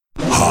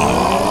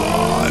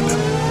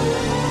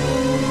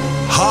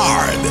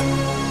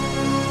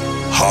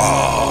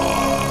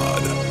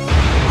Hard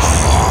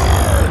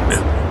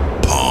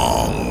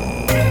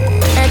Pong.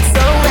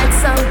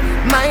 XOXO,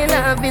 my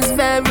love is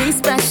very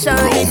special.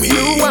 If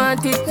you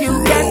want it,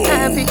 you can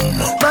have it,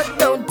 but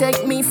don't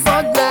take me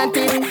for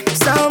granted.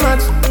 So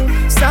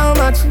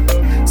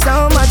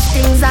much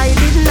things I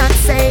did not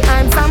say.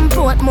 I'm from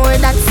Portmore,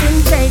 that's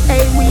in J.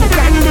 Hey, we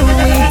can do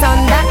it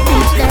on that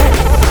beach there.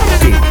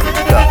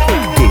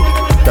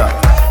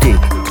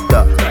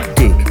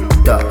 Tick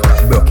tock,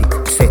 broke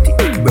it, set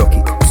it, broke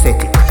it,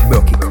 set it,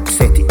 broke it,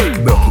 set it,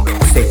 broke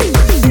it, set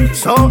it.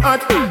 So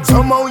hot,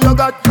 somehow you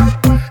got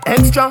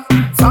extra,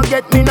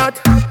 forget me not.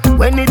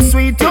 When it's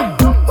sweet, you,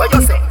 what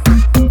you say?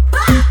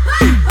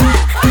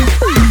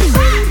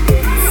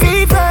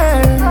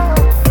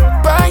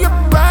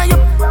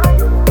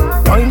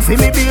 See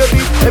me baby,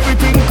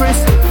 everything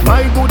crisp.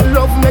 My good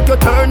love make you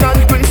turn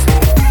and crisp.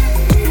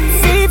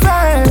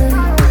 Fever,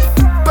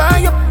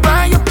 buy up.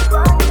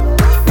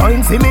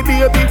 Wine see me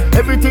baby,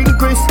 everything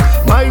crisp.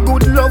 My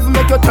good love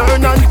make you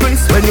turn and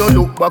crisp. When you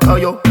look back at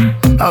you,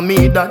 I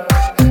made that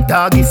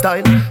doggy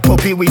style,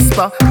 puppy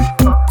whisper.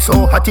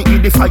 So hot it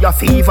give the fire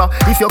fever.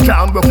 If you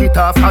can't broke it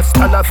off,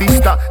 hasta la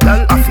vista.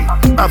 Girl, afi,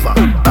 ava,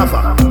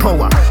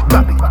 power,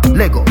 grab it,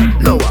 Lego,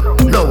 lower,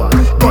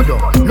 godo,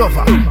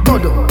 lover,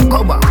 godo,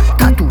 cover,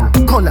 tattoo,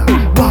 color,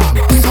 warm,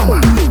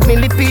 summer.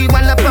 Millipede,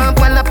 walla pump,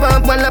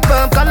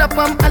 color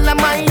pump, alla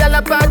my,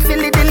 alla part,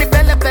 silly dilly,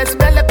 bella pest,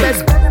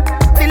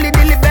 silly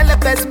dilly, bella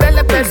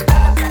pest.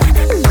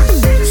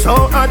 So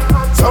hot,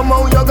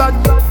 somehow you got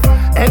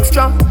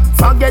extra,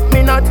 forget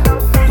me not.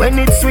 When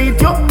it's sweet,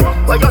 you,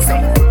 what you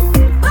say?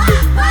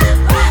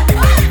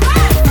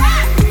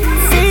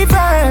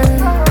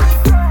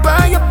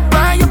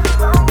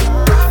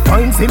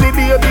 Wine see me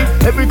baby,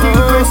 everything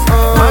crisp.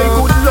 My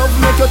good love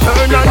make you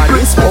turn and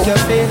crisp. Why this make you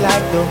feel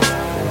like though?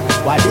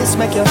 Why this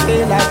make you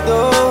feel like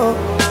though?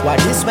 Why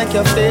this make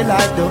you feel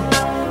like though?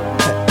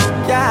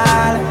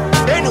 Girl,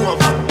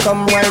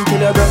 come wine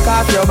till you broke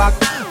off your back.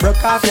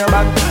 Broke off your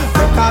back.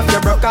 Broke off your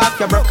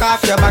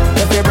back.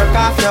 If you broke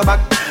off your back.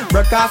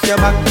 Broke off your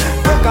back.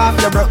 Broke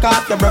off your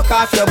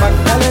back.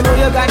 Girl, you know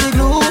you got the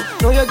glue.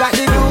 Know you got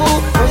the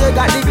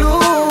glue.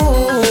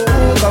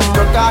 Come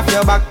broke off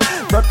your back.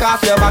 Broke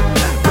off your back,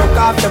 broke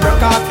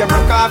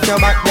off your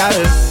back,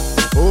 girl.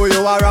 Who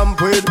you are ramp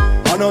with?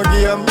 On a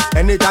game.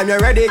 Anytime you're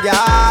ready,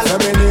 girl. Let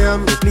me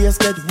name. The place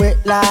get wet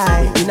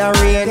like in a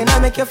rain, and I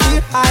make you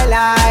feel high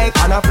like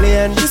on a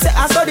plane. She say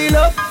I saw the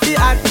love, the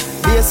act,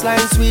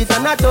 baseline sweet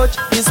and I touch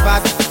the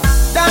spot.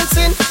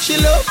 Dancing,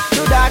 she love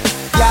do that,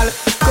 girl.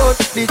 Cut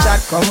the chat,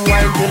 come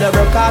wine till you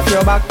broke off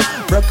your back,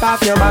 broke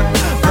off your back,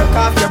 broke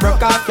off your back.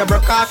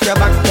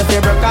 If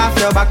you broke off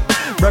your back.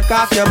 Broke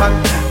off your back,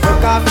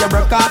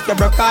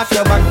 broke off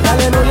your back. Girl,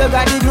 you know you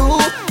got the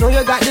glue,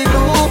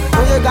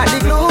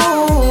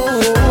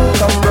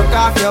 Come broke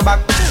off your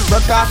back,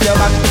 broke off your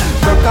back.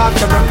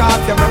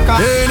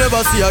 Me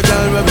never see a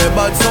girl with a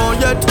bad song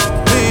yet.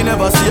 Me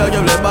never see a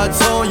girl with a bad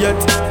song yet.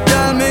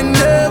 Girl, me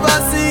never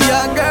see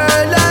a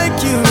girl like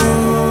you.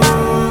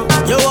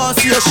 You want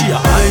to see a she a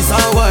ice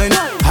and wine.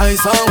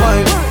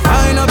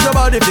 Wine up your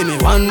body for me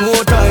one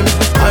more time.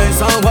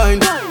 Ice and wine,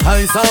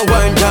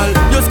 girl.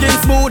 Your skin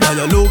smooth and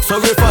your look so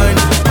refined.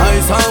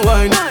 Ice and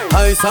wine.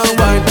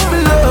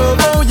 Love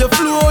how you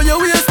flow your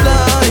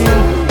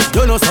waistline.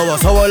 You know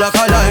sour like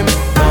a lime.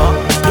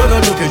 You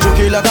know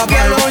juky like a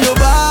girl on your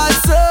bad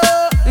so.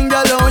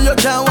 Girl on you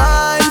can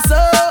wine so.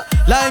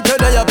 Like you're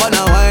there upon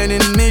a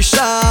whining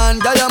mission.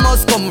 Girl you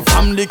must come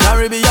from the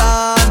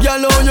Caribbean.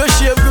 Girl on you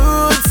shape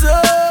good so.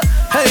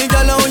 Hey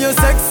girl on you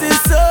sexy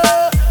so.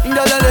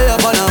 Girl you're there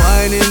upon a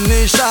whining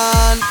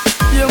mission.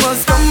 You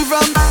must come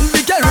from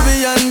the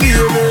Caribbean,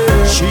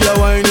 baby. She a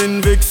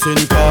whining vixen,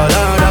 call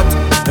her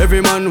that.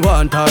 Every man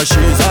want her,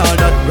 she's all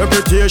that.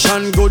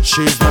 Reputation good,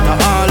 she's not a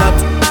harlot.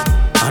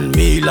 And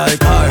me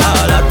like her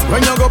harlot.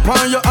 When you go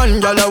on your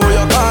hand, girl, what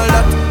you call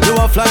that? You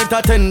a flight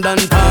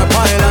attendant or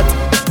pilot.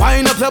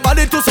 Wind up your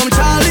body to some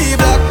Charlie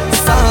Black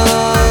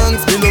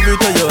songs. Me love it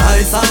to you,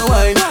 ice and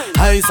wine.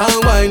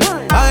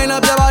 Wind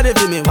up your body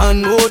for me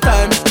one more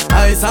time.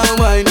 Ice and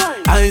wine,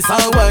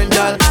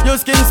 girl. Your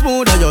skin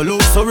smooth and your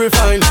look so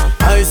refined.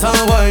 Ice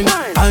and wine.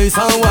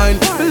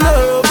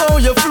 Love how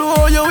you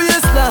flow your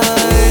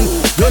waistline.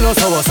 You know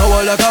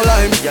sour like a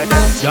lime.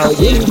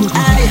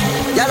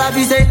 Y'all have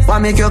say, why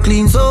make you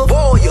clean so?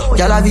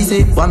 Y'all have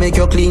say, why make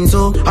you clean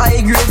so?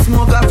 High grade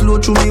smoke a flow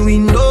through me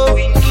window.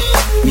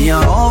 Me a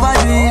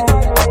overdo it.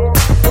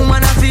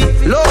 Woman I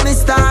feel, love me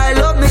style.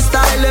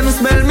 Let me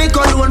smell me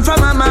cologne from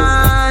my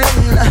mind.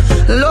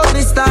 Love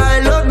me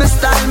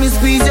style, me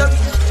squeeze you.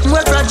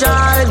 We're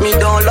fragile. Me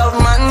don't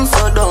love man,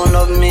 so don't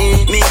love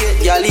me. Me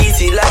get y'all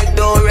easy like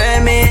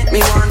Doremi. Me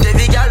want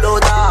every girl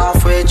out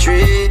halfway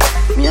tree.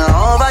 Me a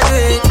overdo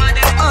it.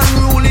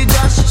 Unruly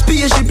Josh,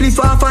 spaceship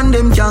far from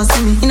them can't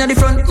see me. Inna the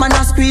front, man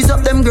I squeeze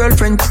up them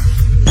girlfriend.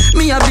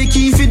 Me have the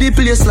key for the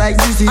place like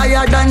Dizzy.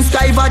 Higher than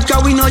Sky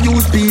Vodka, we no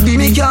use PD.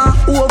 Me can't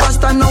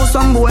overstand now,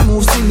 some boy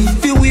move silly.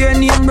 Fi wear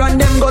name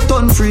brand, them got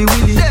on free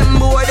willy. Them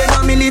boy, they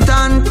no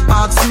militant,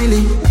 ask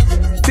Millie.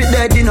 Fit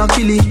dead, they no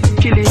kill it.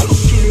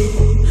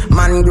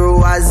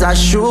 as I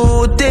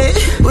shoot it.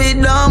 We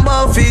down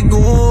bout fi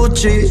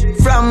Gucci.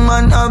 From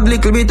man up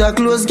little bit of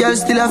clothes, girl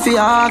still a fi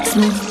ask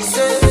me.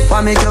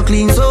 Why make you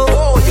clean so?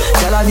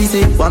 Girl a be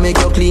say, why make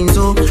you clean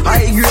so?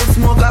 High grade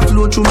smoke a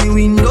flow through me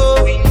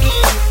window.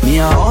 Me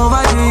a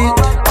overdo it.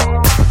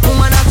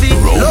 Woman a fi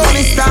love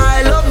me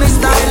style, let me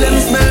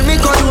smell me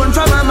cologne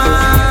from my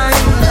mind.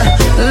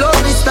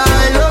 Love me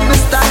style,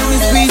 me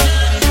sweet.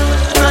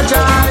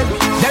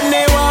 Them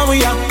they want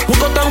we are. We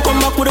got them come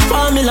back with the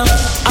formula.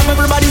 I'm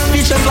everybody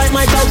speechless like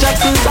Michael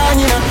Jackson song,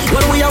 you know.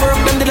 When we are work,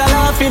 them did a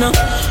laugh, you know.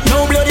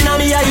 No blood in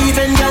me, I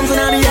even Johnson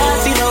on me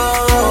ass, you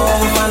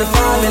know. We find the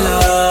formula.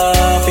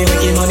 We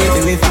making money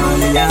till we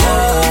formula.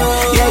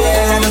 Yeah,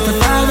 that's the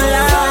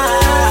formula.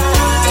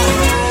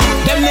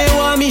 Them they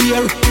want me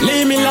here.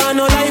 Leave me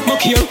alone, no life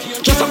book here.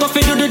 Just a go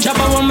fi do the job,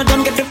 I want me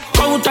done get the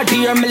out of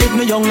here. Me live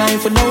my young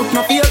life without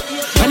no fear.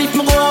 And if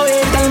me go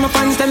away, tell my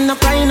fans them no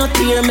cry, no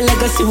tear. My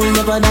legacy will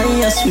never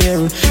die, I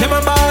swear.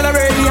 Never ball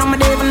already, I'm a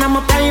Dave and I'm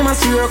a prime, I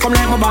swear. Come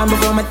like my band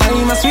before my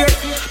time, I swear.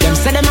 Them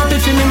say them happy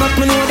for me, but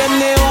me know them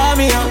they want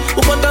me,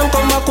 Who got them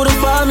come back with the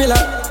formula?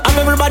 I'm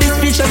everybody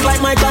speechless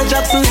like Michael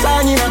Jackson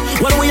song, you know.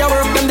 When we are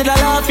work, them did a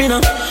laugh, you know.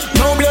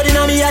 No blood in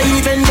me, I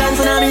even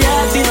Johnson on me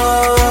ass, you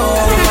know.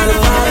 For the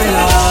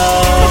formula,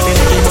 we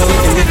making money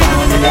till we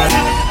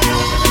formula.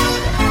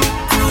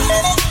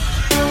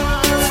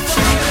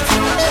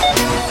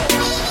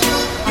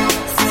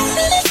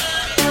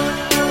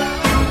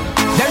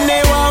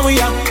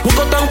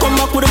 Come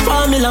back with the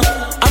formula.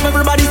 I'm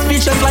everybody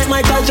speechless like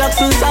Michael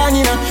Jackson song,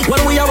 you know.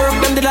 When we are work,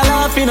 them did a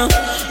laugh, you know.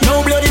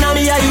 No blood in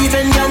me, I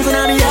even Johnson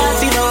on me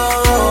ass, you know.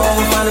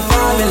 We find the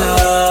formula.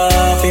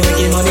 We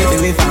making money till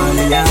we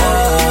formula.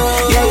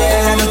 Yeah,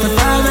 that's the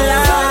formula.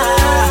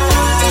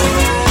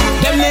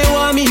 Them they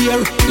want me here.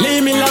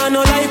 Leave me alone,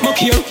 no life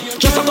book here.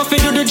 Just a go fi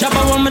do the job,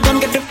 I want me done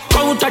get the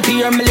out of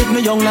here. Me live my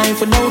young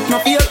life without no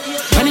fear.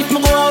 And if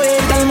me go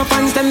away, tell my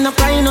fans them no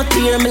cry, no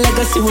tear. My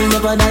legacy will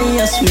never die,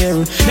 I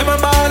swear. Never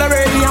ball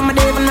already, I'm a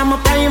Dave and I'm a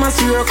prime, I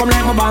swear. Come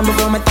like my band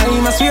before my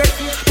time, I swear.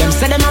 Them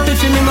say them happy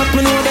for me, but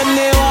me know them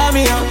they want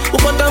me, Who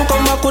got them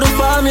come back with the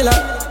formula?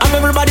 I'm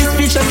everybody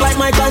speechless like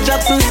Michael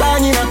Jackson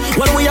song, you know.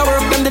 When we are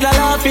work, them did a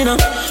laugh, you know.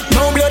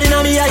 No blood in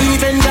me, I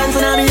even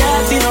Johnson on me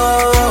ass, you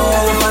know.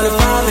 For the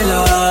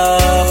formula,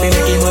 we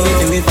making money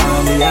till we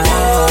formula.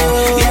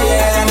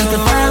 Yeah, that's the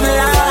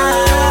formula.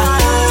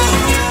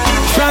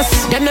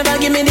 Them never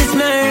give me this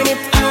money.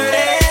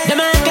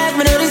 Them ain't got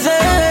me no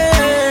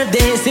deserve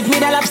this. If me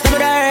the lobster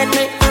would hurt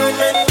me.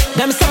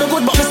 Them so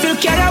good but me still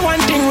carry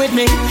one thing with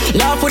me.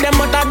 Love for them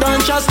but I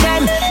don't trust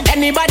them.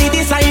 Anybody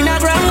design a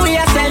ground we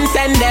a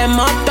send them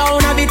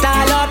uptown of it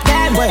all up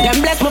them.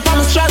 Them bless me for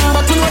me strong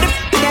but we know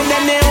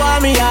them they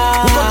want me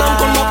out. We got them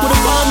come back with the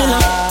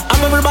formula.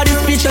 I'm everybody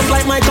speechless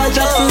like Michael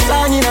Jackson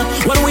song, you know.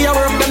 When we a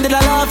work them did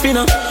a laugh, you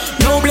know.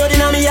 No blood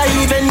in me, I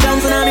even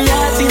Johnson on me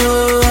ass, you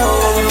know.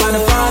 For the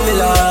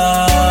formula.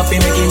 We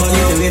making money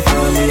till we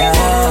formula.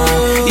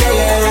 Yeah,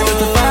 that's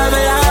the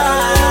formula.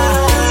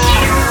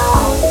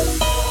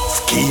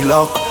 Ski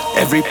lock,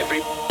 every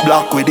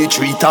block with the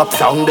treetop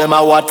sound. Them a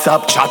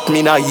WhatsApp chat,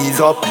 me na ease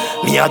up.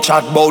 Me a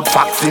chat bout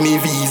facts for me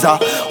visa.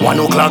 1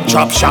 o'clock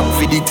drop shot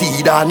for the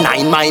Tida.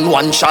 9 mine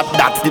 1 shot,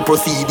 that's the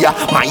procedure.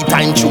 My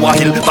time to a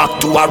hill, back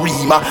to a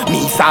Rima.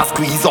 Me sa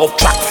squeeze off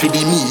track for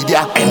the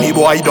media. Any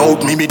boy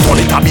doubt me turn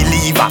it a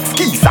believer.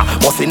 Skisa,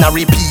 bust in a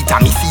repeater,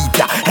 me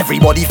feature.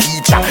 Everybody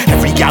feature,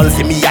 every gal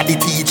say me a the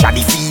teacher.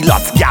 The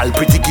feelers, gal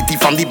pretty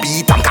kitty from the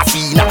beat and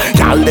casino.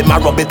 Gal them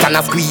a rub it and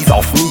a squeeze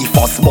off me.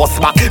 First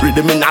bus back,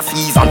 rhythm in a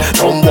season.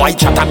 Some boy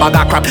chat a bag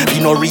of crap, be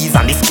no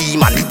reason. The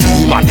scheme and the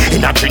demon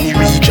in a Trini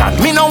region.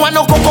 Me no want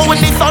no cocoa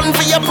in the sun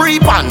for your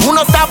pre-pan. Who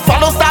no stop,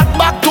 follow, start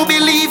back to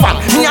believe on.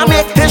 Me a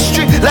make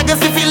history,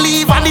 legacy fi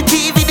leave on the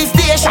TV, the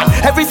station.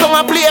 Every song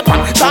I play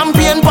pan.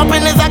 Champagne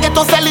popping is a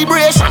ghetto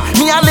celebration.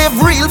 Me a live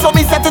real, so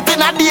me set it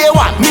in a day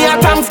one. Me a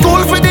thank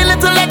school for the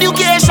little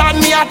education.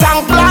 Me a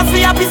thank class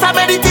for a piece of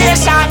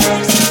meditation.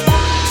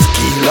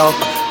 Skill up,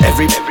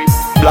 every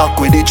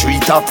block with the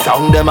treetop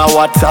sound. Them a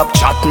WhatsApp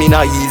chat, me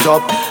na ease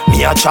up.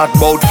 Me a chat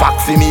bout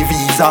facts for me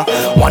visa.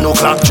 1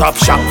 o'clock drop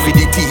shot for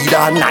the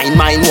Tida. 9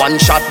 mine 1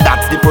 shot,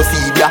 that's the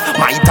procedure.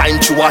 My time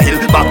to a hill,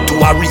 back to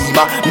a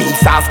Rima. Me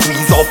sa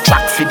squeeze off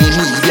track for the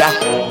media.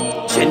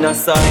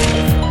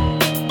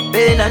 Genocide,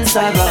 pain and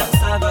saga.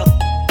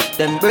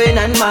 Them brain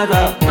and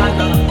marrow.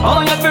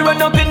 Oh, you feel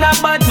run up in a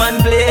bad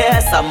man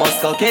place. I must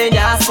cocaine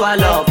ya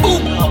swallow.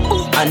 Boom,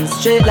 and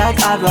straight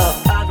like arrow.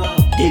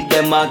 Dig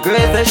them a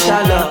grave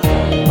shallow.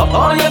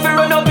 Oh, you feel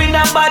run up in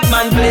a bad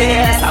man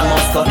place. I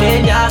must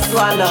cocaine ya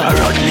swallow.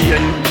 Jarrod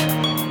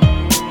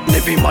Lane.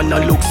 Every man a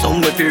look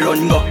some if you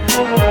run go.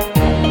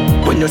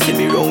 When you see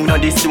me round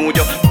at the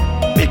studio,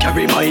 me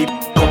carry my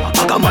go.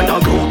 I got man a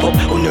group up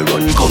on the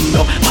run come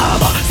no.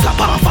 Baba slap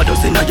off a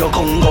dozen of your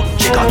Congo.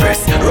 Chick a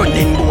press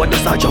running board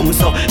does a jump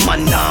so.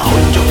 Man now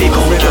hunt you fi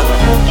come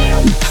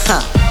you.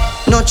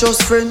 Ha, not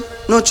just friend,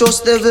 not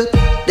just devil.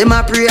 Them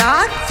a pray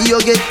hard for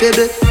you get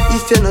pebble.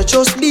 If you not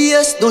just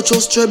BS, not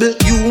just trouble.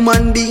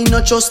 Human being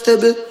not just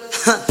stable.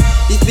 Ha.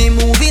 If me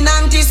moving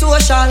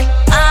anti-social,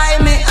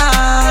 I may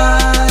I.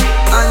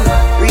 And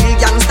real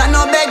gangsta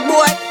no beg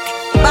boy,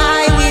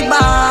 buy we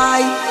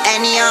buy.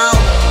 Anyhow,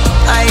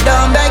 I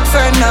don't beg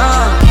for no.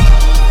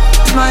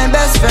 It's my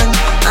best friend,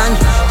 and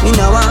me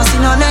no want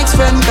see no next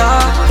friend,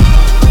 dog.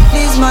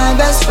 He's my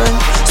best friend.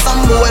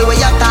 Some boy where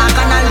you talk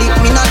and I lip,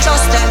 me not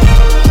trust them.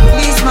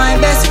 He's my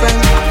best friend.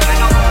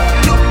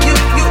 You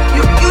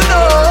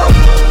know,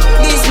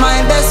 he's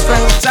my best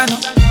friend.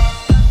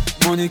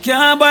 Money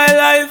can't buy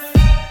life,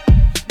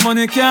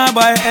 money can't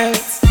buy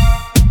health,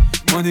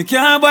 money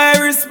can't buy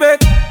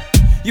respect.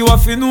 You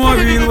have to know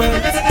real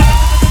wealth.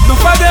 None of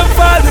them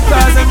fall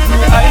because them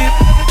too hype,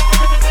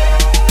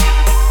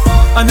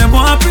 and them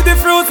want to the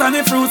fruits and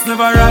the fruits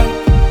never ripe.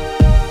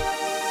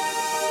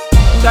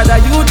 That a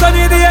youth on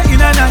the day in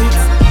a night,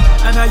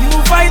 and a you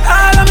fight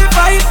all of me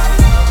fight.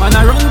 Man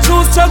I run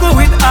through struggle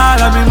with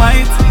all of me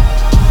might.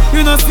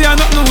 You know see I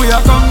not know where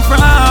you come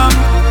from.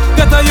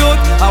 Get a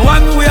youth, a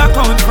one we a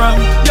come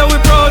from. Yeah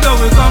we proud of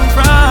we come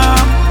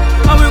from,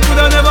 and we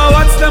coulda never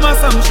watch them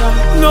assumption.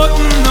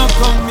 Nothing no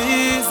come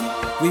easy.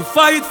 We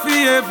fight for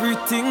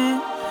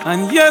everything,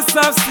 and yes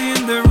I've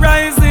seen the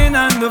rising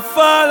and the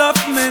fall of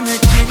many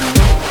kings.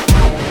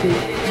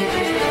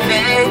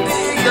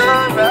 Baby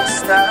you're a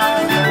star,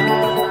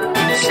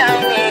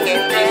 shining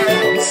in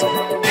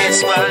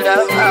this world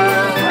of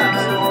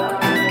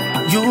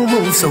ours. You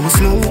move so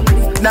smooth,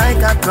 like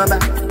a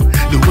acrobat.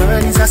 The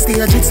world is a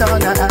stage, it's all a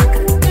act.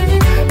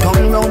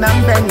 Turn round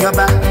and bend your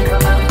back.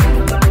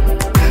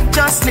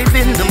 Just live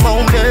in the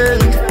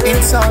moment,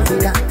 it's all we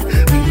got.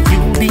 Will you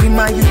be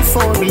my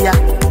euphoria?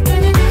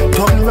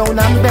 Turn round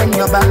and bend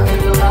your back.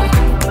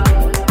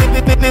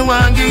 Me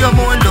want give you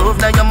more love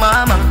like your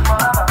mama.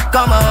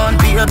 Come on,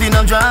 baby,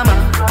 no drama.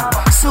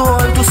 Soul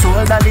to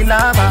soul, daddy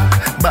lava.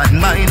 Bad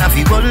mind, I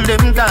feel all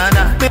them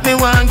Ghana. Me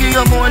want give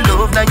you more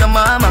love like your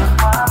mama.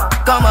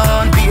 Come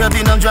on,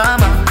 baby, no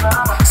drama.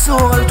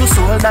 Soul to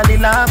soul, daddy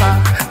lava.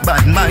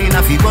 Bad mind,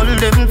 I feel all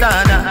them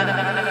Ghana.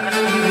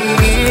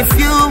 If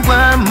you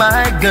were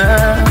my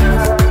girl,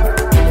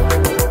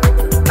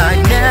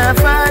 I'd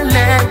never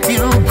let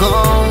you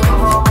go.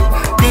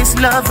 This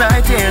love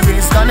right here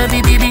is gonna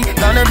be baby,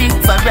 gonna be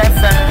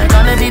forever.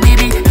 Gonna be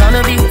baby,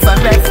 gonna be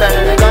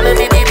forever. Gonna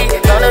be baby,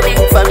 gonna be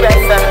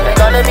forever.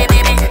 Gonna be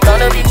baby,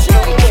 gonna be.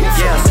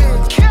 Yeah,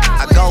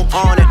 I go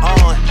on and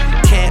on.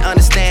 Can't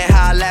understand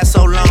how I last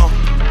so long.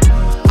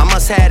 I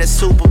must have the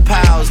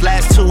superpowers.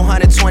 Last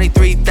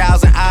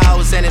 223,000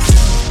 hours, and it's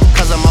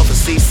cause I'm off of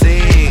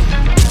CC,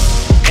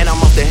 and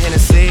I'm off the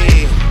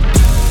Hennessy.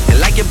 And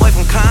like your boy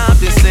from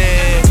Compton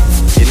said,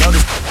 you know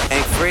this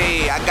ain't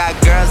free. I got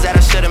girls that I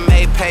should've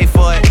made pay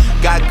for it.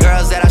 Got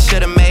girls that I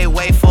should've made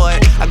wait for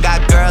it. I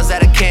got girls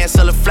that'll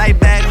cancel a flight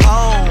back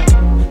home.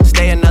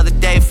 Stay another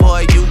day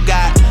for it. You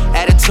got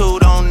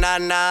attitude on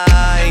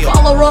 99.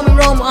 Follow Romy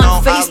Rome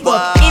on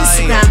Facebook,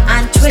 Instagram,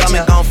 and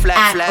Twitter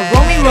at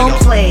Romy Rome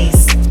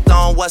Plays.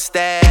 What's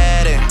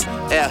that? And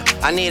yeah,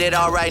 I need it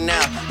all right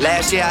now.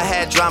 Last year I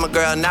had drama,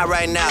 girl, not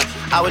right now.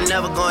 I would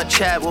never go and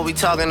chat what we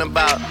talking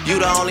about. You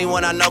the only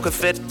one I know could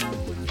fit.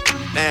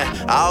 Man,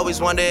 I always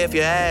wonder if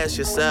you ask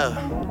yourself,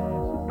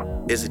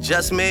 is it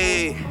just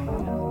me?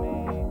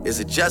 Is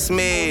it just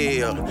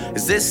me? Or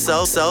is this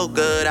so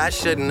good I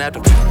shouldn't have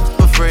to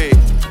for free?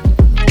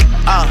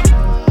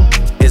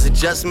 Is it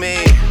just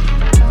me?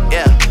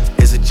 Yeah,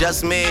 is it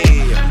just me?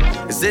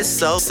 Is this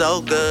so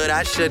good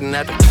I shouldn't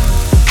have to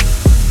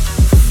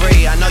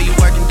free? I know you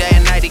working day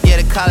and night to get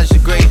a college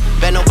degree.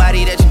 Bet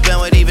nobody that you've been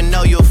with even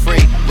know you're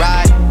free,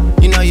 right?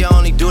 You know you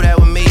only do that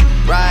with me,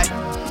 right?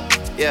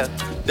 Yeah,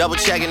 double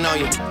checking on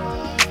you.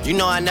 You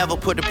know I never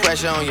put the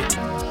pressure on you.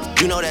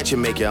 You know that you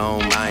make your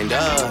own mind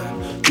up.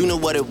 You knew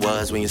what it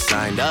was when you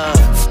signed up.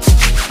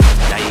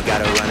 Now you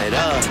gotta run it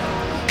up.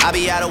 I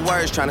be out of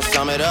words trying to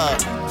sum it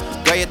up.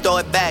 Girl, you throw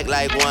it back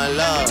like one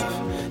love.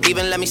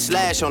 Even let me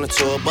slash on the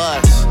tour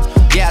bus.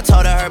 Yeah, I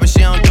told her, but she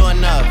don't do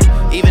enough.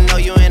 Even though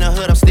you in the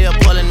hood, I'm still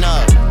pulling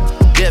up.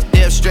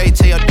 Dip straight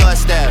to your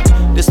doorstep.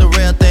 This the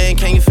real thing,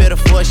 can you feel the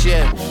force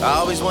yet? I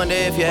always wonder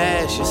if you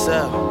ask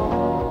yourself,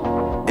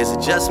 is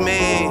it just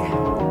me?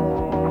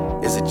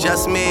 Is it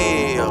just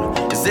me? Or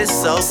is this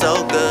so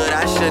good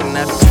I shouldn't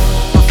have to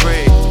for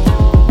free?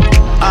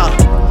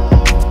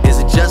 Is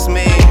it just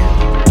me?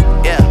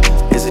 Yeah,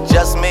 is it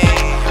just me?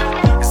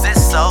 Is this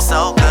so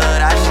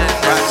good I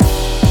shouldn't have?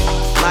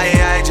 My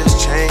AI just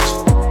changed.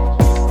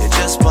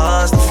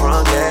 Was the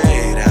front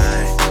gate. I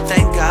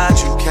thank God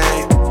you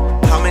came.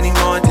 How many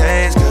more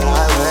days could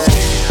I wait?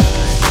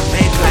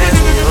 Made plans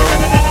with you,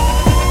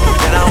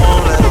 and I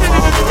won't let them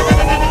all go.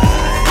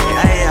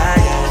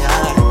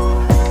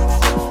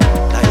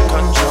 Like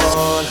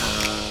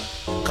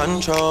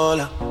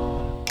controller,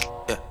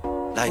 yeah,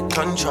 like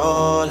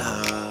controller,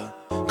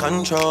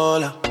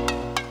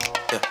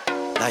 yeah,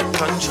 like controller, like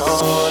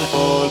controller.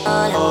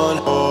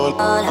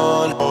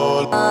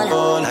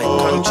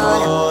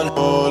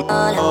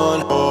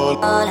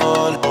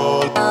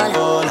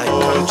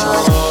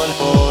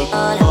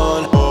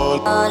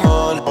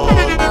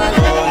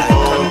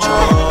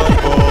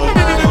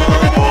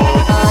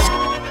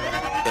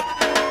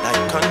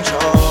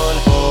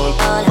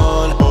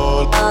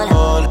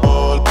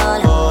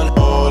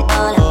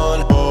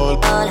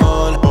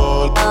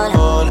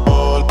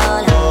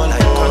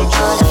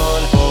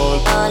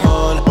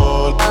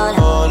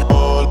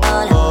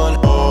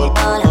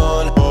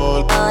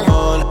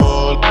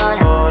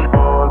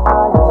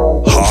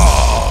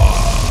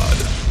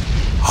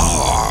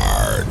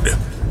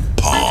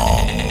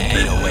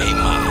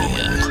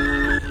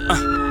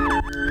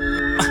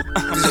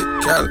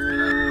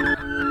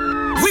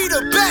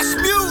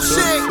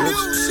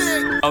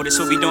 Oh, this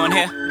what we doing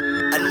here?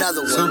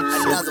 Another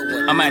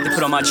one. I might have to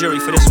put on my jury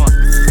for this one.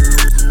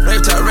 Rave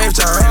talk, oh,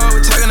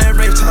 we talking that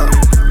rave talk.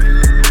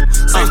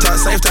 Safe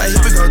talk, here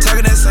we go,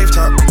 talking that safe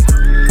talk.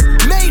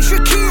 Major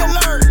key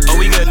alert.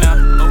 Oh, we good now.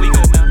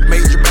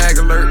 Major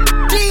bag alert.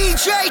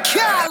 DJ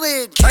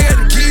Khaled. I got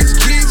them keys.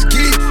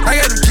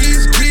 I got them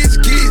keys.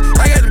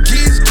 I got them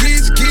keys.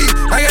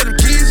 I got them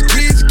keys.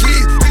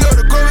 We go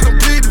to court, we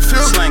gon' plead the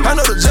fifth. I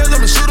know the judge,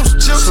 I'ma shoot him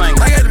some chips. I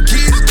got them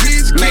keys.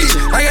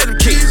 I got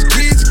them keys.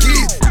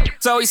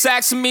 So he's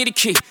asking me the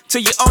key.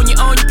 Till you own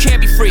your own, you can't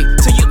be free.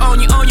 Till you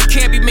own your own, you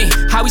can't be me.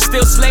 How we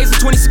still slaves in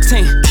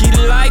 2016. Key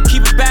to life,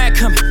 keep it bag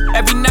coming.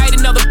 Every night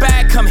another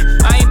bag coming.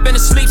 I ain't been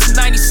asleep since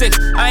 96.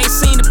 I ain't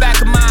seen the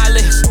back of my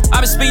eyelids.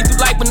 I've been speeding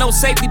through life with no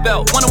safety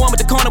belt. 101 with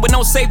the corner with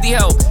no safety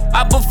help.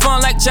 I put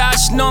fun like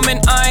Josh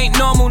Norman. I ain't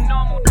normal.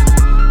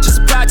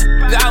 Just a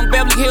project out in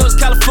Beverly Hills,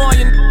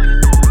 California.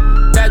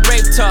 That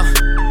rape talk.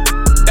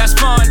 That's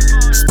fun.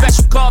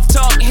 Special golf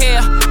talk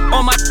here.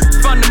 All my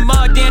from the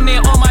mud, down there,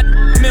 all my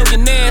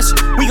millionaires.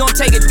 We gon'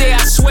 take it there,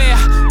 I swear.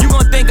 You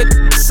gon' think a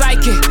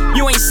psychic.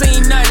 You ain't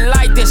seen nothing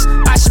like this.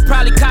 I should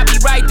probably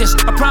copyright this.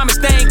 I promise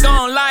they ain't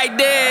gon' like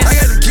this. I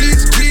got them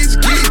keys.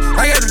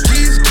 I got them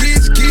keys.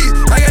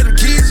 I got them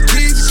keys.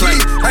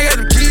 I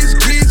got them keys.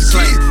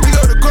 We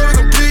go to court, we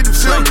gon' plead the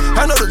fifth.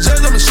 I know the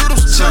judge, I'ma shoot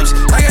him some chips.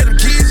 I got them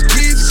keys.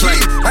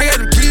 I got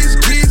them keys.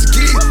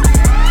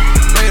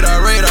 Radar,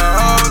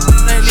 oh,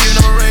 ain't even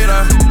on my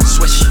radar.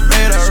 Switch.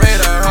 Radar,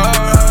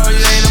 oh,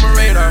 you ain't on my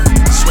radar.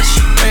 Switch.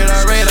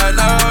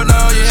 Radar, no,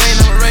 you ain't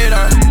on my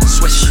radar.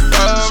 Switch.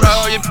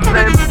 Oh, you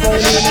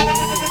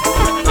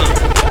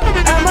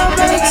I'm a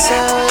big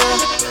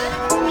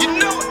sound. You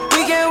know it. We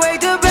can't wait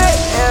to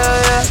bake,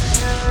 yeah.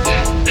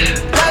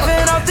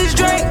 Laughing off this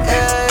drink,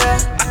 yeah.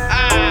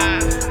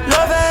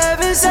 Love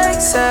having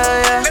sex,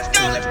 yeah.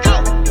 Let's go.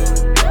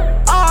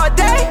 All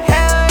day,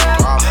 yeah.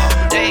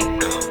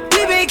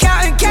 We been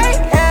counting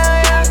cake,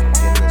 yeah.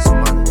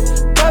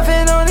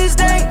 Puffing on this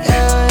day,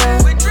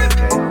 yeah. We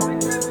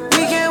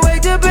can't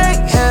wait to bake,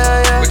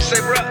 yeah. What you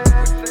say, bro?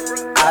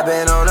 I've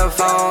been on the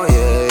phone, yeah.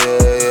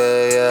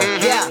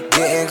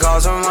 Getting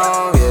calls from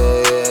home,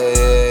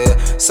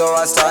 yeah. So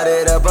I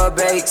started up a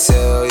bake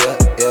sale, yeah.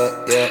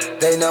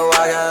 They know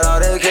I got all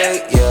the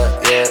cake, yeah.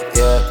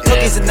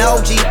 Cookies and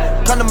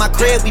OG, come to my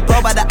crib, we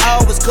blow by the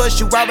hours, cause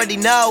you already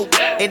know.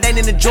 It ain't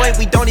in the joint,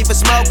 we don't even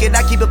smoke it,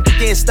 I keep it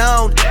getting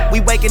stoned. We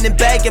waking and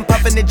baking,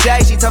 puffing the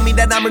J, she told me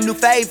that I'm her new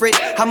favorite.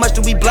 How much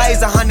do we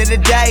blaze? 100 a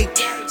day.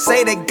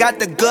 Say they got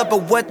the good,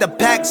 but what the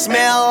pack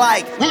smell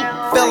like?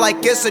 Feel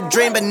like it's a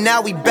dream, but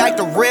now we back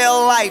to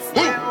real life.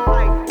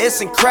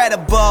 It's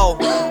incredible.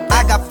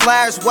 I got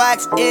flares,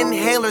 wax,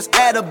 inhalers,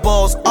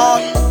 edibles,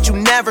 all you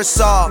never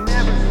saw.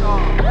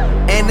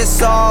 And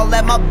it's all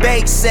at my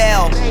bake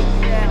sale.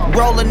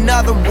 Roll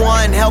another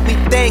one, help me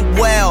think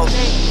well.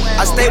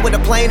 I stay with the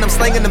plane, I'm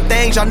slinging them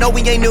things. Y'all know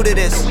we ain't new to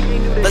this.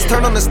 Let's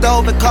turn on the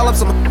stove and call up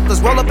some. Let's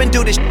roll up and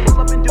do this.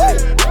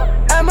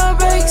 At my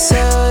bake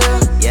sale,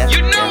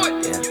 You know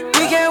it.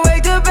 we can't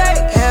wait to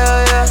bake,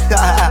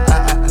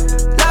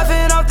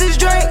 Laughing off this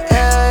drink,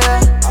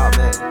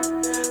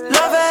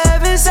 Love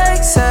having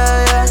sex,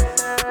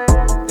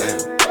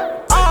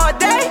 all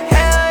day,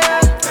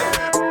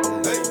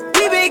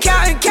 we been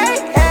counting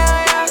cake,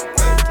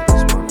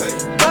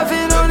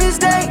 Puffing on this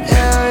day,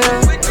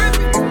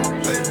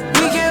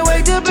 we can't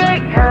wait to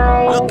bake.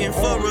 Looking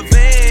for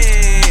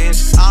revenge.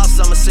 All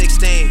summer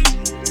 16.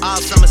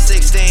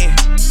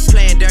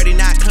 Playing dirty,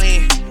 not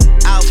clean.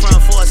 Out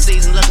front for a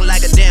season, looking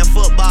like a damn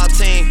football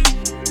team.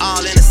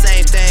 All in the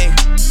same thing.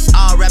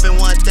 All rapping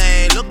one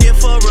thing. Looking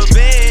for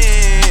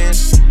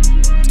revenge.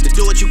 To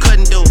do what you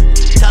couldn't do.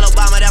 Tell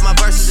Obama that my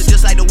verses are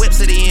just like the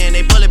whips at the end.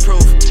 They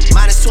bulletproof.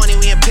 -20,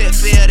 we in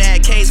Pitfield.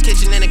 At K's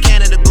Kitchen in the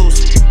Canada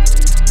Goose.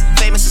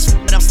 Famous as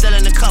but I'm still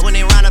in the cut when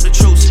they round up the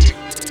troops.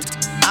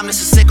 I'm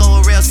just a sicko,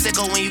 a real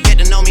sicko when you get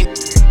to know me.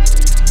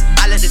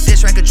 I let the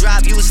disc record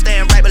drop, you was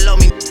staying right below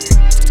me.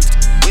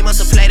 We must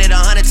have played it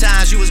 100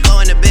 times, you was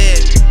going to bed.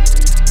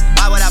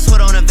 Why would I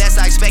put on a vest?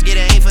 I expect you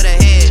to aim for the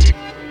head.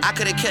 I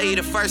could've killed you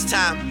the first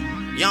time.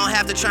 You don't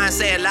have to try and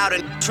say it louder.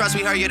 Trust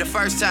we heard you the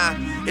first time.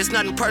 It's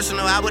nothing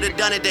personal, I would've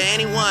done it to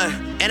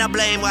anyone. And I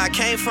blame where I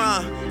came from,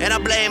 and I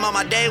blame all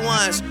my day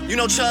ones. You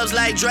know Chubbs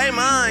like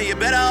Draymond, you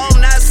better hope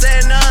not say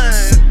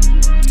none.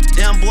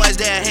 Them boys,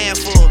 they're a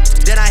handful.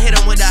 Then I hit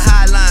them with the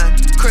hotline.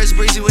 Chris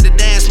Breezy with the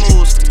dance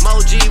moves.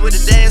 Mo G with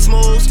the dance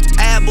moves.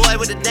 Ad Boy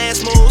with the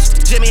dance moves.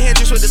 Jimi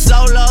Hendrix with the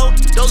solo.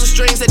 Those are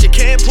strings that you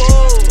can't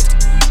pull.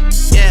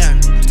 Yeah,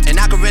 and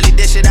I can really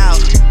dish it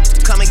out.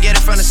 Come and get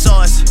it from the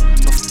source.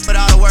 Put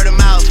all the word of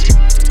mouth.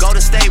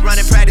 Golden State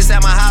running practice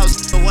at my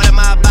house. But what am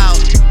I about?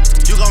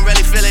 You gon'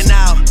 really feel it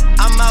now.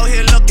 I'm out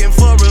here looking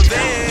for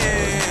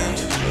revenge.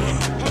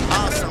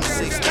 Awesome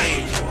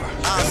 16.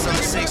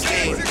 Awesome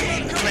 16.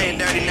 Playing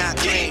dirty, not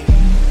clean.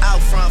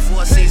 Out front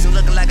for a season,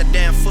 looking like a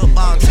damn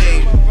football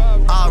team.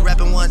 All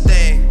rapping one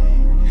thing.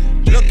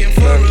 Looking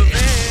for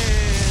revenge.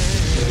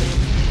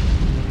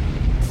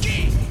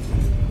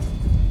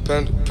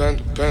 Panda.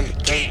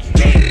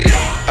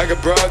 I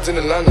got broads in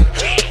Atlanta.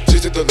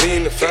 Twisted the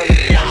lean, the family.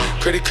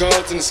 Credit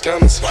cards and the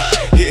scammers.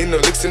 Hitting the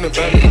licks in the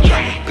van.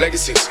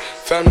 Legacies,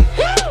 family.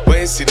 Wait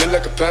and see, look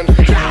like a panda.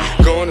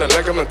 Going out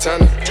like a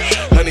Montana.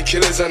 Honey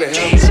killers on the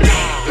helmets.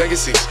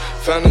 Legacies,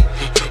 family.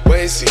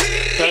 Wait and see,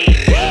 family.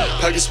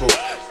 Pockets full,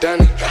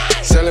 Danny.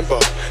 Selling ball,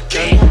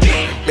 candy.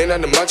 Man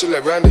on the macho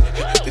like Randy.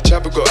 The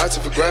chopper go out to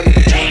for granted.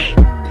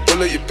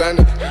 Pull up your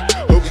bandit.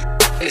 Hope you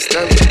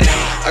understand me.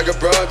 I got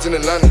broads in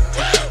Atlanta.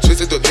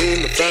 Twisted the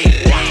lean, the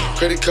family.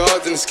 Credit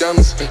cards and the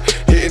scammers.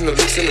 Hitting the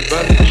licks in the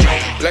van.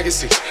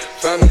 Legacy,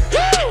 family.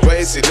 Wait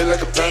and see, look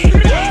like a panda.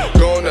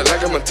 Going out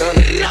like a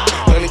Montana.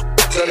 Honey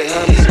on the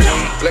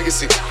hammers.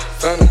 Legacy,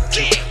 family.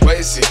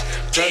 Wait and see,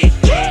 family.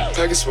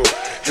 Package full,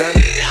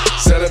 Danny.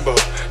 Selling ball,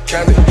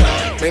 candy.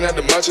 Man out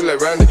the macho like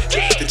Randy.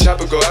 The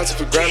chopper go out to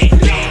for granted.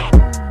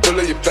 Pull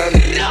up your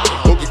bandit.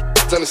 Hope you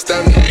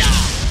understand me.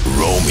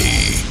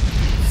 Romy,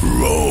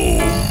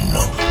 Rome.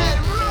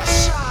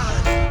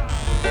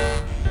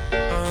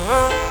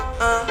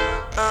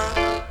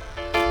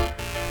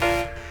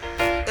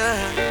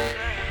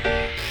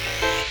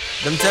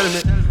 Them tell me,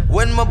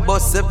 when my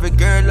boss every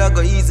girl I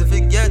go easy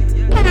forget.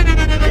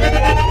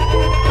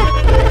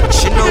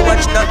 She know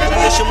watch that the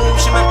way she move,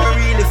 she make me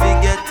really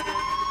forget.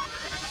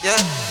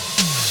 Yeah,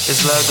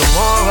 it's like the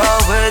more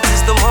I wait, it's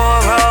the more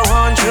I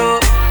want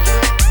you.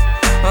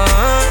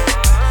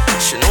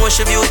 She know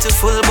she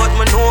beautiful, but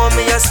me know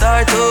me a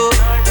star too.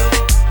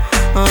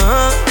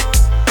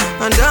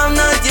 And I'm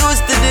not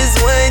used to this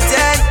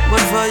waiting, but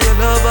for your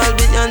love I'll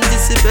be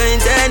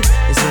anticipating.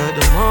 It's like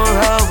the more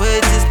I wait,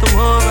 it's the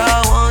more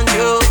I want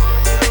you.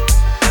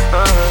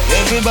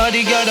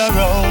 Everybody gather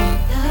round.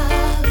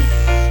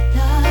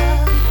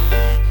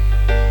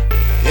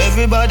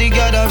 Everybody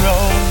gather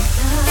round.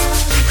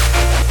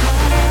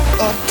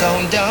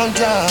 Uptown,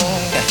 downtown.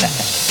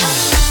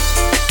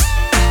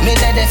 Me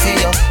ready for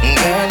you,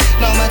 girl.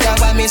 No matter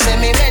what me say,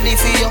 me ready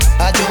for you.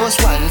 I just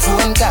one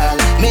phone call.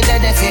 Me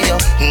ready for you,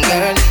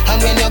 girl.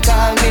 And when you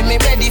call me, me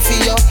ready for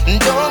you.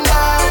 Don't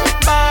ball.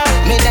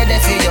 Me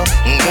ready for you,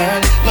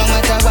 girl. No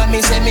matter what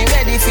me say, me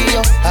ready for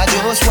you. I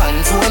just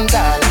one phone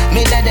call.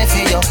 Me ready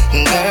for you,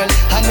 girl.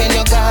 And when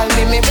you call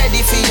me, me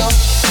ready for you.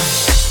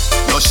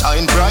 You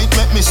shine bright,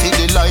 make me see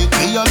the light.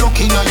 Me a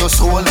looking at your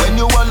soul when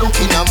you are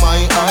looking at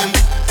my eye.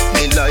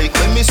 Me like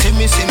when me see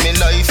me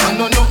life. I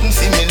know nothing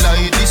for me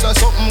like. This is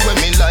something when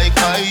me like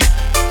I.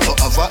 No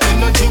have a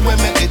energy when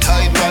make the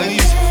tide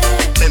rise.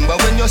 Remember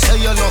when you say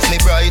you love me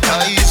bright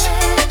eyes.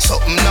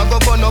 Something I go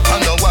burn up on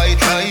the white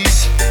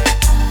rice.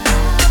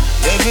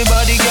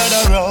 Everybody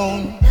gather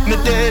round. Me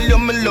tell you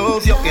me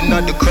love you in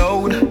the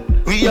crowd.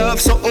 We have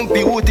something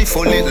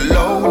beautiful little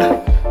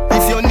loud.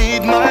 If you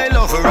need my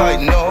love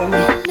right now,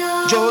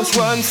 just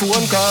one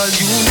phone call,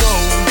 you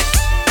know.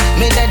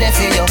 Me ready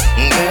for you,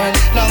 girl.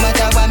 No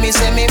matter what me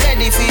say, me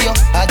ready for you.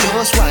 I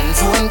just one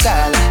phone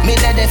call. Me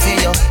ready for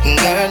you,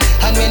 girl.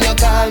 And when you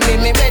call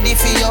me, me ready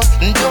for you.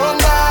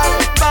 Don't ball.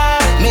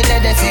 Me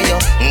ready for you,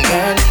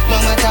 girl. No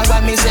matter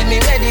what me say,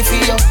 me ready for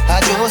you. I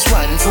just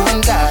one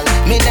phone call.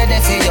 Me ready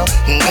for you,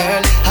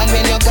 girl. And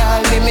when you call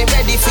me, me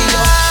ready for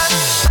you.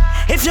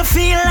 If you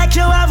feel like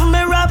you have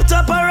me wrapped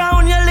up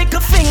around your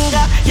little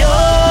finger,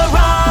 you're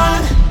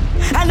wrong.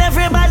 And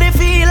everybody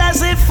feel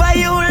as if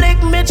you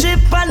lick me chip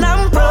and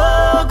I'm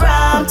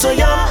programmed to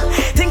you.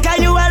 Think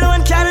you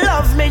alone can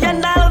love me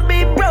and I'll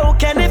be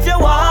broken if you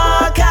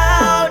walk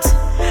out.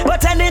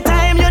 But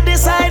anytime you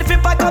decide to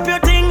pack up your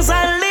things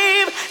and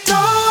leave,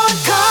 don't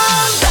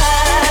come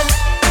back.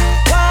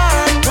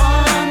 One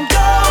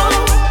go,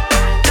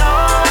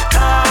 don't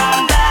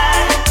come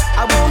back.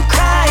 I won't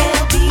cry,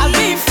 I'll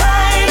be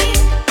fine.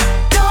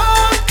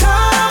 Don't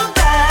come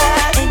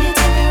back.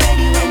 Anytime you're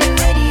ready, when you're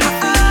ready, you're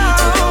free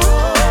to go.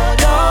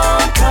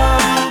 Don't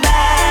come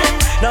back.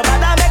 No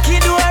matter make you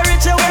do a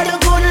ritual where the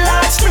good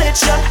Lord split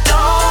you.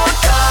 Don't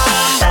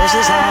come back.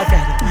 Roses are ready,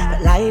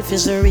 but life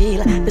is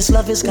real. This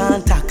love is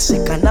gone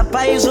toxic and not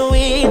poison.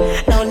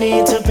 No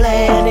need to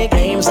play any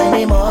games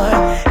anymore.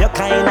 You're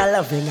kinda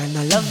loving and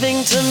not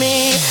loving to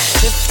me.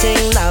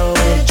 Drifting now,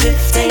 we're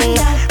drifting.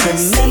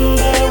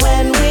 Remember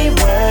when we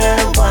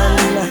were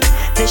one.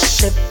 This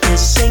ship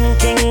is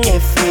sinking.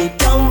 If we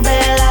don't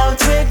bail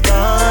out, we're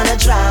gonna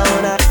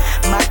drown.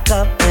 My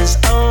cup is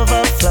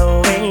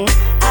overflowing.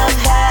 I've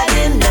had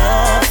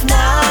enough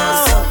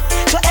now.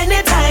 So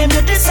anytime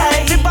you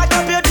decide to pack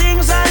up your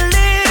things and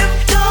leave,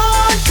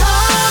 don't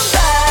come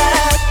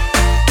back.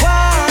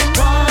 One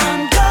go,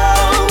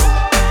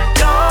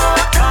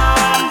 don't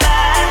come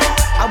back.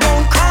 I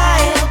won't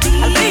cry,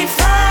 I'll be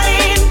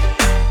fine.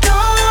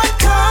 Don't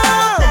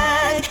come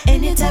back.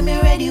 Anytime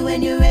you're ready,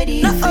 when you're ready,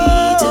 you're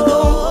free to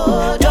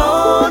go.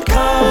 Don't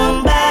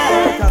come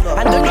back.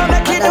 And don't go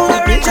make it do a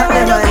ritual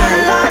when you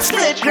feel like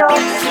split.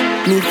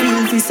 Me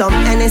feel for some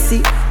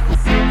NSC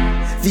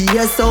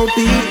VSOP,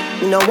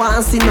 no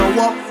want see no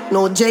walk,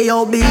 no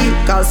J.O.B.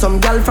 Call some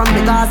girl from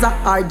the Gaza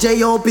or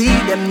J.O.B.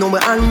 Them know me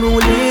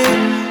unruly,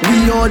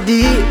 we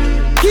O.D.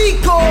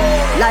 Kiko,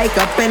 like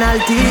a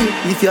penalty.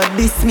 If you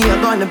diss me,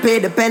 you're gonna pay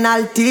the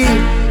penalty.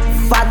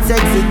 fat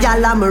sexy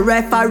gal, I'm a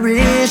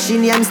referee.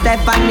 She named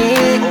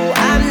Stephanie. Oh,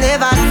 I'm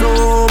never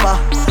sober,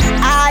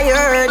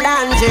 higher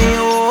than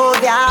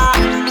Jehovah.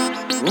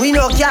 We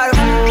no care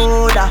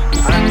soda,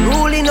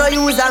 unruly no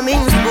use a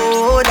mean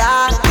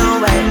soda.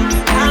 No way,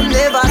 I'm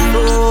never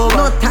sober,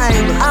 no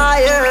time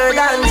higher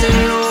than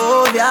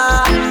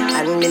Jehovah.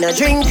 And me no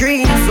drink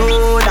green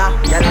soda.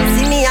 You don't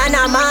see me and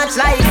I march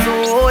like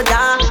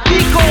soda.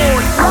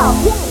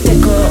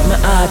 Take out my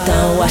heart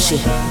and wash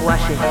it.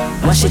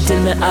 Wash it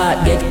till my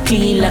heart get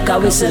clean like a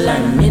whistle.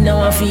 And me no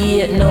want to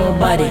hate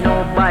nobody.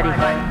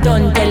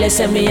 Don't tell us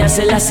me and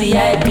say lassie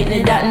I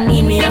pitney. That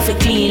mean me have to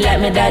clean like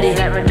my daddy.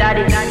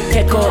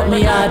 Take out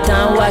my heart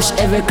and wash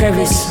every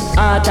crevice.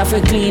 Heart have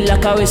to clean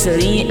like a whistle.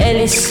 In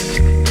Ellis,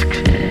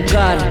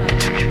 God,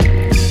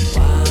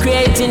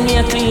 creating me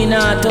a clean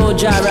heart, oh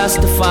Jah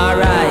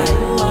Rastafari.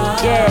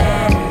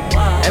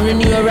 Yeah, and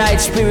renew a right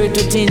spirit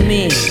within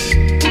me.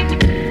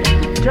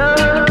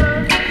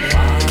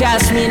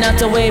 Cast me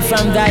not away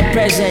from thy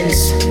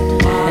presence,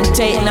 and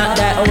take not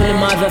thy holy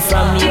mother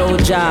from me, O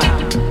Jah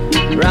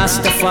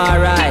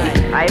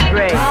Rastafari. I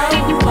pray.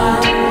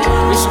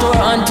 Restore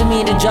unto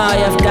me the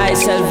joy of thy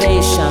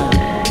salvation,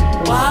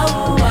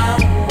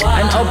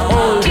 and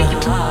uphold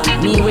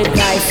me with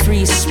thy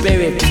free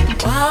spirit.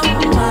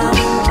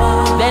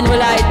 Then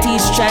will I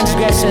teach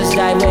transgressors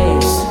thy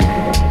ways,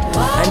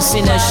 and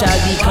sinners shall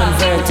be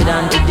converted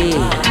unto thee.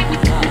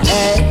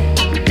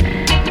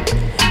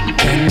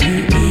 Can you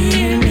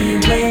hear me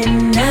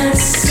when I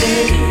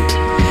say,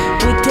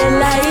 put the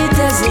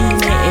lighters in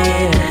the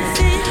air,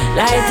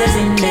 lighters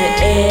in the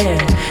air.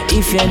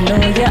 If you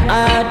know your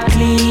heart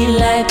clean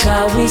like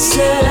a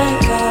whistle,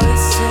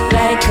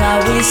 like a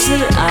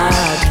whistle,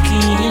 heart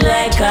clean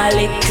like a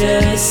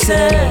liquor,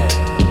 sir.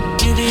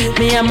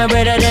 Me and my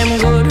brother them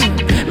good,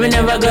 we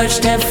never got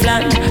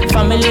Teflon.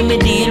 Family me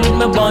deal with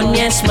my bun,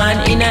 yes man.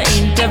 In a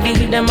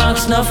interview, them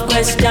ask enough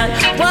question.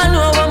 One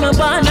know where me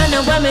born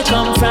and where me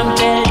come from,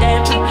 tell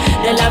them.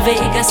 They love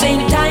Vegas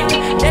same time.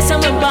 That's how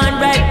me born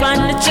right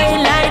on the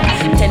train line.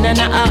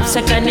 10.5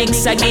 second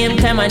nicks a game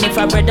time. And if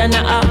a brother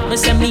not up, me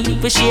say me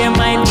we share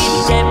mine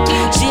with them.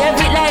 Share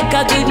it like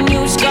a good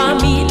news, call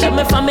me. Love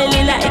my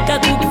family like a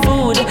cook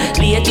food.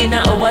 Late in the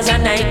hours a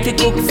night to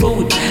cook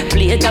food.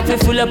 Plate up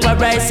full up of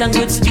rice and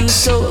good stew.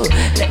 So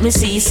let me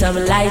see some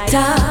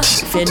lighter.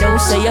 If you know,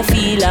 say you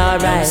feel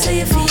alright.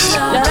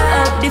 Lock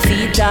up the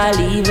feet all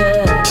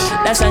evil.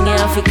 That song you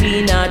have to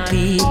clean out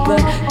people.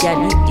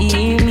 Can you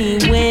hear me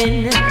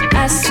when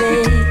I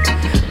say,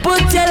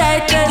 put your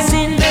lighters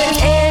in the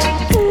air?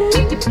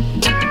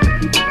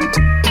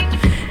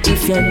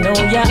 If you know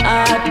your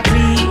heart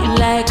clean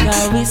like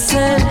a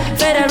whistle.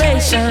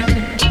 Federation,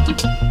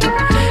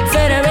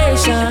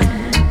 Federation.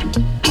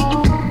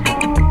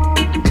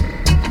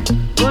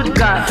 Good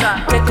God,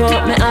 take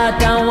out my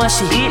heart and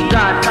wash it.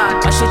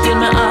 Wash it till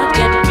my heart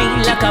get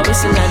clean like a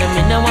whistle. And I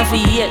mean I want to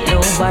hate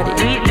nobody.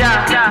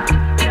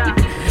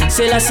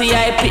 Say lassie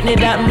I pitney,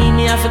 that mean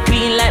me have to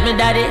clean like my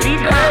daddy.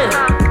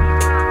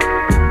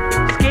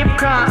 Skip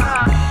cross.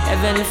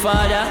 Heavenly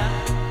Father,